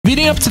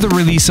up to the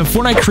release of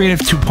Fortnite Creative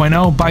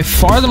 2.0, by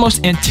far the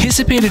most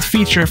anticipated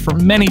feature for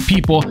many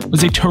people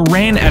was a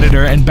terrain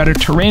editor and better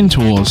terrain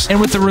tools.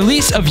 And with the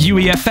release of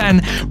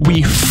UEFN,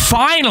 we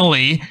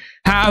finally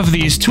have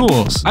these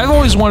tools. I've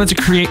always wanted to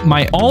create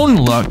my own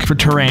look for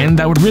terrain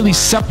that would really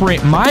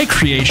separate my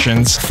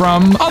creations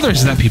from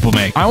others that people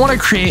make. I want to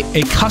create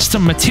a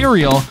custom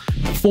material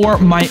for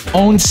my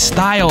own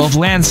style of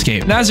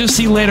landscape. And as you'll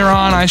see later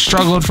on, I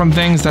struggled from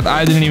things that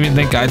I didn't even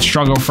think I'd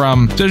struggle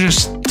from. So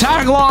just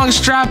tag along,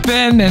 strap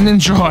in, and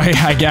enjoy,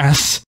 I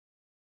guess.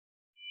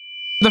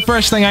 The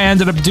first thing I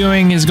ended up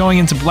doing is going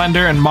into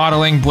Blender and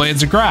modeling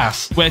blades of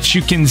grass, which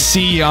you can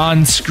see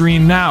on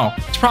screen now.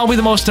 It's probably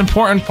the most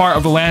important part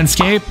of the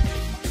landscape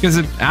because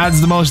it adds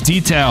the most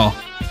detail.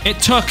 It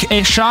took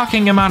a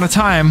shocking amount of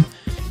time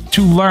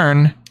to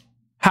learn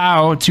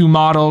how to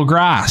model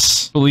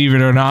grass, believe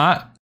it or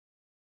not.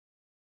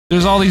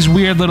 There's all these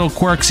weird little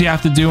quirks you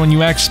have to do when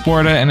you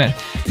export it, and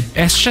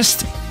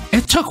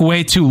it took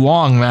way too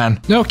long, man.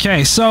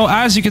 Okay, so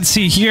as you can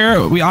see here,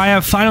 I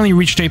have finally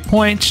reached a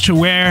point to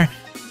where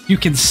you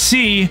can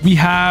see we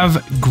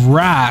have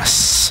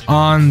grass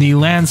on the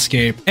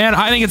landscape, and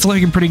I think it's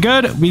looking pretty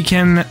good. We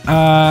can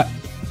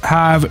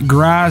have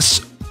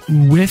grass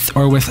with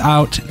or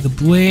without the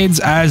blades,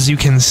 as you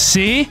can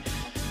see.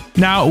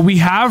 Now, we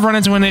have run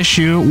into an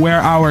issue where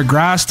our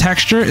grass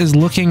texture is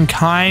looking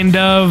kind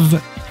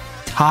of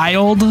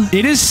tiled.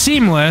 It is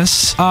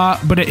seamless,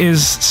 but it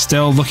is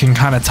still looking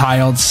kind of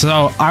tiled,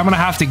 so I'm gonna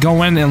have to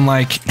go in and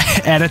like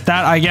edit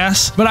that, I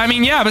guess. But I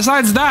mean, yeah,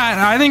 besides that,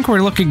 I think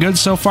we're looking good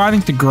so far. I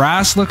think the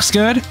grass looks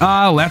good.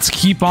 Let's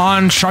keep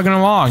on chugging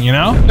along, you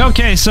know?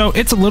 Okay, so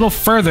it's a little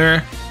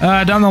further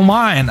down the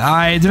line.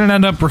 I didn't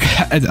end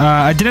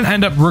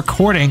up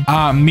recording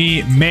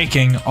me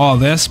making all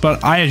this,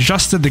 but I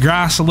adjusted the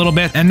grass a little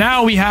bit, and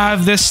now we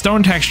have this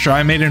stone texture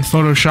I made in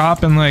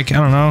Photoshop in like, I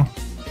don't know,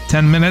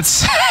 10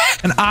 minutes.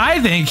 And I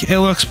think it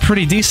looks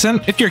pretty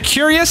decent. If you're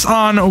curious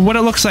on what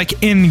it looks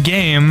like in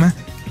game,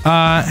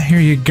 here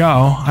you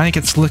go. I think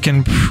it's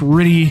looking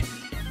pretty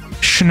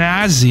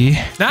snazzy.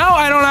 Now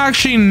I don't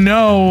actually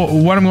know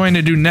what I'm going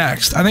to do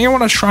next. I think I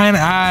want to try and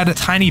add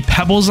tiny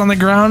pebbles on the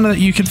ground that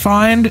you can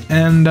find,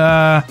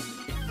 and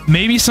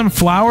maybe some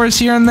flowers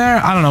here and there.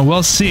 I don't know.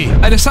 We'll see.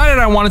 I decided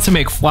I wanted to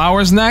make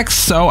flowers next,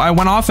 so I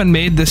went off and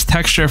made this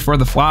texture for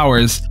the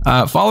flowers,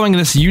 following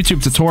this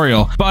YouTube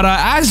tutorial. But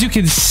as you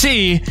can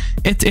see,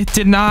 it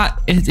did not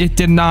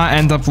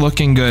end up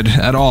looking good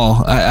at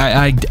all.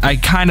 I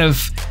kind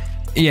of,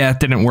 yeah, it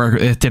didn't work.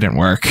 It didn't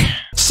work.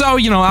 So,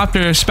 you know,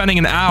 after spending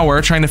an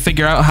hour trying to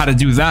figure out how to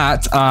do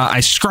that,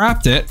 I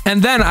scrapped it,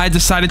 and then I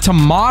decided to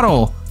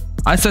model.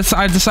 I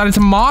decided to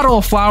model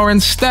a flower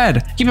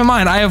instead. Keep in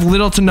mind, I have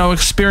little to no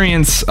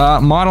experience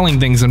modeling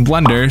things in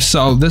Blender,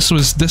 so this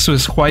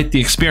was quite the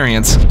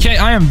experience. Okay,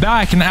 I am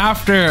back, and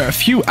after a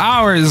few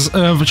hours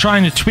of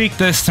trying to tweak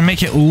this to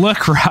make it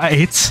look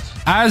right,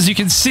 as you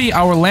can see,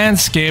 our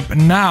landscape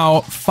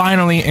now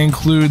finally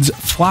includes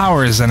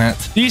flowers in it.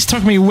 These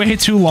took me way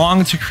too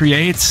long to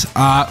create,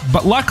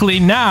 but luckily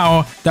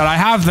now that I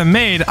have them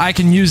made, I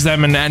can use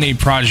them in any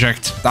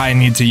project I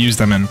need to use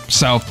them in.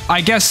 So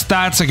I guess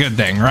that's a good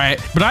thing, right?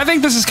 But I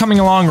think this is coming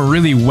along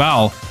really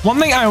well. One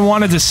thing I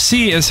wanted to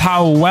see is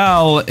how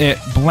well it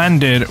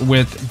blended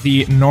with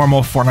the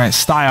normal Fortnite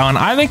style, and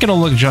I think it'll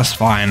look just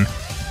fine.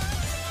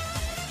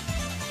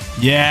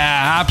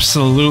 Yeah,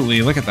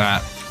 absolutely. Look at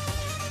that.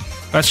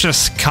 Let's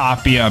just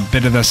copy a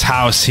bit of this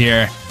house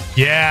here.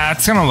 Yeah,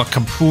 it's gonna look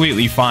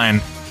completely fine.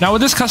 Now,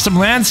 what this custom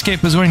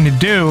landscape is going to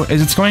do is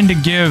it's going to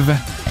give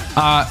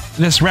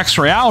this Rex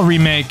Royale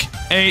remake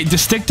a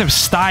distinctive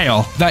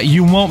style that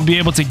you won't be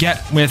able to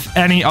get with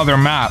any other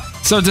map.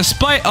 So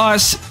despite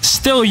us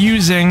still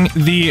using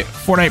the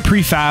Fortnite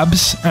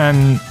prefabs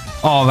and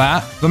all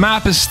that, the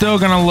map is still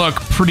gonna look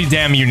pretty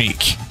damn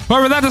unique.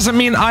 However, that doesn't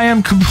mean I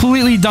am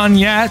completely done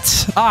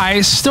yet.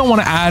 I still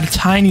want to add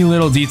tiny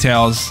little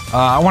details.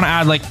 I want to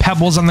add like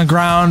pebbles on the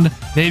ground,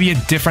 maybe a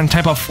different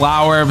type of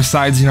flower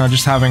besides, you know,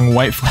 just having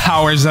white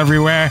flowers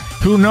everywhere.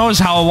 Who knows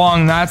how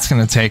long that's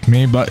going to take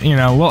me, but you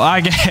know,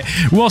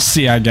 we'll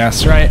see, I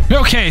guess, right?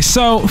 Okay,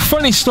 so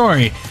funny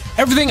story.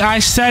 Everything I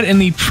said in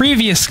the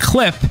previous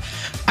clip,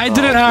 I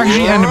didn't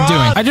actually end up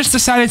doing. I just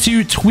decided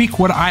to tweak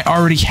what I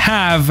already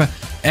have.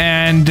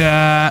 And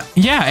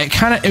yeah, it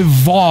kind of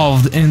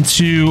evolved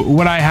into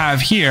what I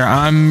have here.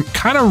 I'm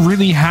kind of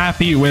really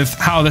happy with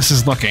how this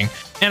is looking.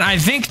 And I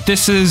think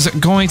this is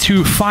going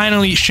to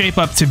finally shape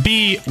up to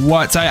be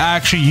what I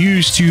actually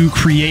use to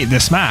create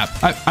this map.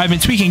 I've been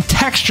tweaking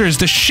textures,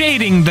 the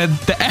shading,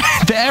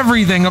 the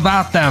everything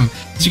about them.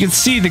 As you can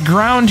see, the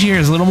ground here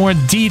is a little more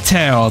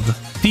detailed.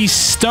 The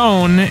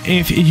stone,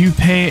 if you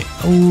pay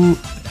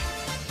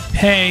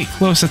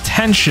close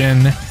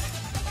attention,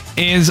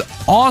 is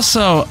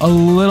also a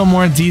little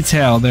more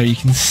detailed there. You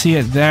can see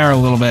it there a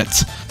little bit.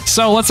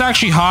 So let's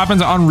actually hop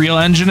into Unreal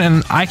Engine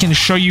and I can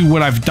show you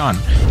what I've done.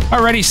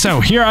 Alrighty, so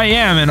here I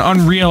am in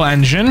Unreal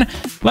Engine.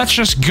 Let's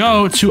just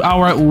go to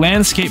our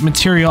landscape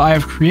material I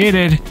have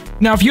created.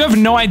 Now, if you have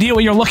no idea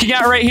what you're looking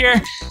at right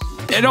here,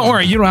 Don't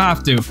worry, you don't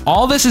have to.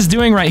 All this is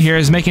doing right here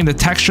is making the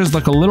textures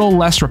look a little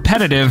less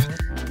repetitive,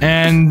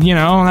 and you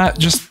know,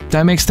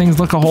 that makes things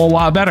look a whole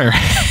lot better.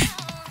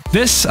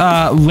 This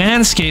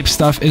landscape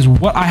stuff is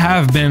what I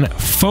have been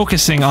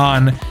focusing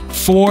on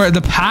for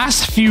the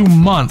past few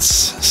months.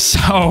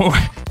 So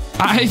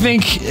I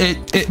think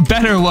it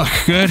better look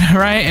good,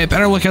 right? It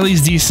better look at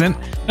least decent.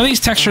 Now these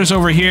textures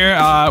over here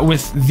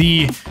with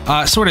the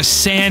sort of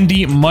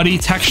sandy, muddy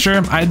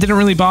texture, I didn't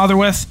really bother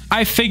with.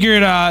 I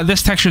figured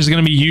this texture is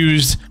going to be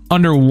used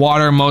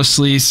underwater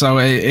mostly, so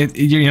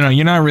you know,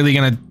 you're not really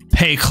going to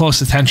pay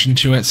close attention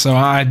to it, so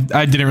I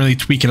didn't really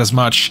tweak it as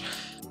much.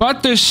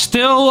 But there's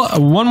still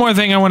one more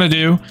thing I want to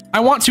do.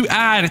 I want to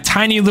add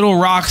tiny little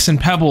rocks and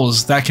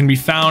pebbles that can be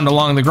found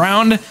along the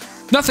ground.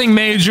 Nothing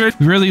major,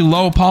 really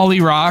low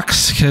poly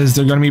rocks because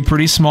they're going to be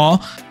pretty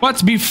small.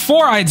 But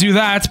before I do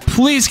that,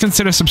 please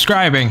consider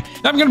subscribing.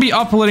 I'm going to be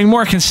uploading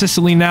more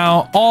consistently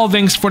now, all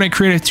things Fortnite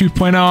Creative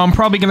 2.0. I'm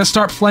probably going to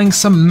start playing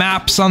some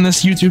maps on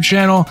this YouTube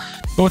channel.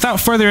 But without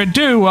further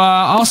ado,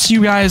 I'll see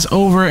you guys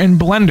over in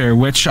Blender,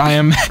 which I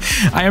am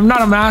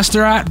not a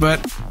master at,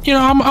 but you know,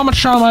 I'm gonna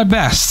try my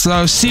best.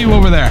 So see you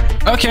over there.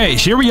 Okay,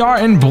 here we are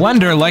in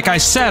Blender, like I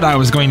said I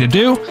was going to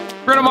do.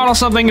 We're gonna model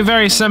something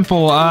very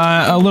simple,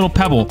 a little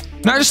pebble.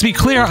 Now, just to be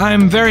clear,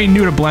 I'm very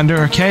new to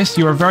Blender, okay?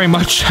 So you are very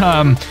much,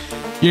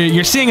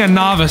 you're seeing a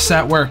novice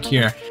at work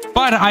here.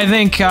 But I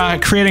think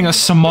creating a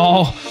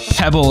small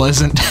pebble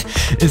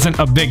isn't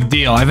a big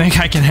deal. I think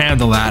I can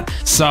handle that.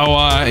 So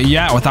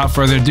yeah, without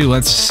further ado,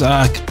 let's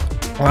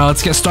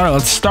get started.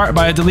 Let's start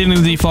by deleting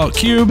the default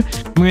cube.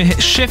 I'm gonna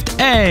hit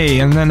Shift A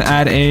and then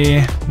add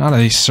not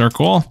a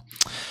circle.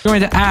 We're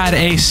going to add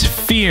a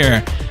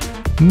sphere.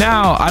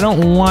 Now, I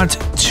don't want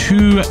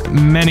too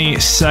many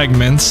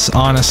segments,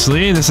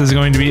 honestly. This is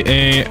going to be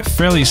a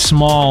fairly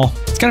small,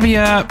 it's gonna be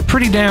a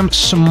pretty damn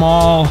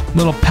small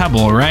little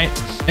pebble, right?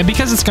 And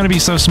because it's going to be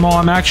so small,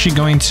 I'm actually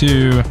going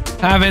to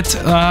have it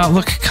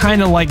look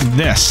kind of like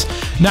this.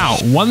 Now,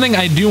 one thing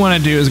I do want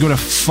to do is go to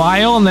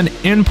File and then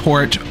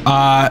import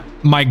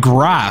my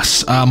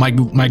grass,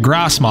 my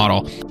grass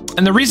model.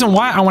 And the reason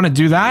why I want to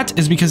do that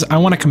is because I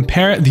want to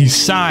compare the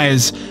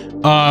size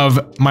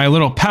of my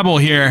little pebble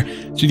here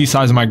to the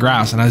size of my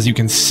grass. And as you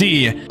can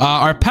see,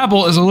 our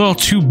pebble is a little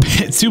too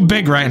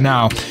big right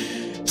now.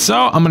 So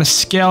I'm going to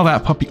scale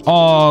that puppy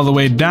all the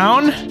way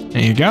down.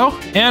 There you go.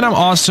 And I'm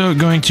also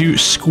going to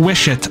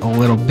squish it a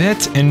little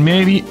bit and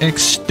maybe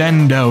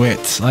extendo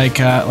it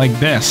like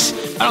this.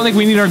 I don't think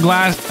we need our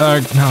glass,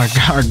 our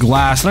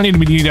glass. I don't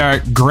need our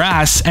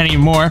grass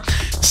anymore.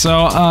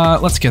 So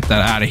let's get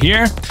that out of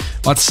here.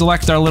 Let's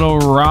select our little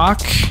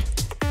rock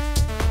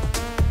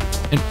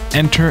and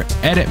enter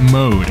edit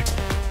mode.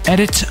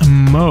 Edit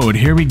mode.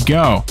 Here we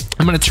go.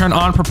 I'm going to turn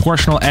on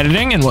proportional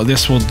editing, and what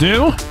this will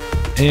do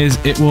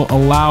is it will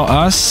allow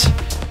us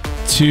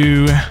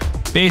to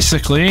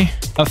basically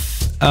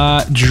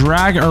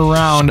drag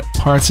around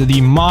parts of the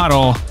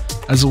model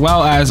as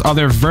well as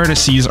other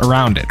vertices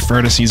around it.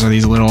 Vertices are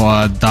these little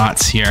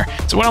dots here.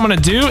 So what I'm going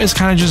to do is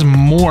kind of just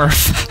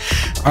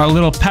morph our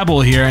little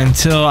pebble here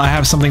until I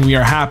have something we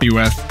are happy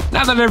with.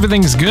 Now that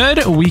everything's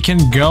good, we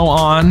can go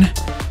on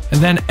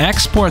and then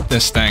export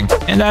this thing.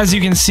 And as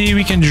you can see,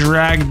 we can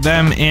drag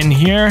them in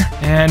here,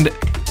 and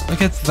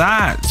look at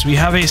that. So we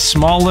have a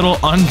small little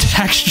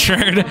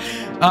untextured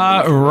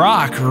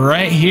rock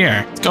right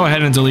here. Let's go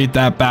ahead and delete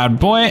that bad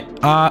boy.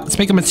 Let's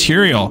make a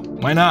material.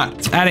 Why not?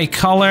 Let's add a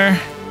color.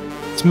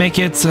 Let's make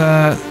it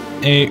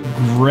a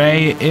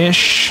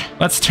grayish.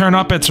 Let's turn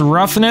up its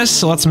roughness.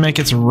 So let's make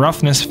its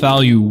roughness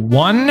value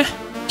 1. You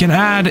can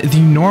add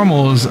the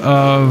normals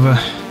of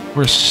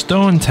our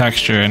stone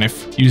texture. And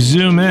if you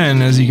zoom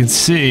in, as you can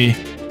see,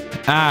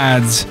 it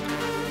adds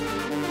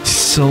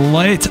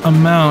slight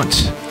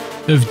amount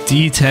of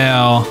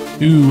detail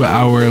to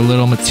our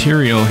little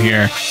material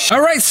here.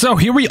 All right, so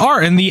here we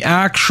are in the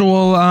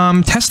actual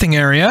testing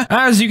area.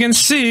 As you can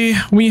see,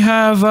 we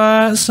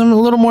have some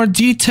little more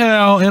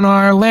detail in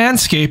our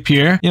landscape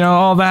here. You know,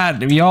 all that.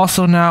 We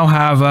also now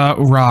have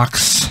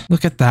rocks.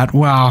 Look at that.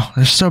 Wow,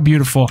 they're so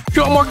beautiful. If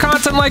you want more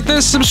content like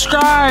this,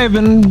 subscribe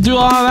and do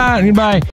all that. Bye.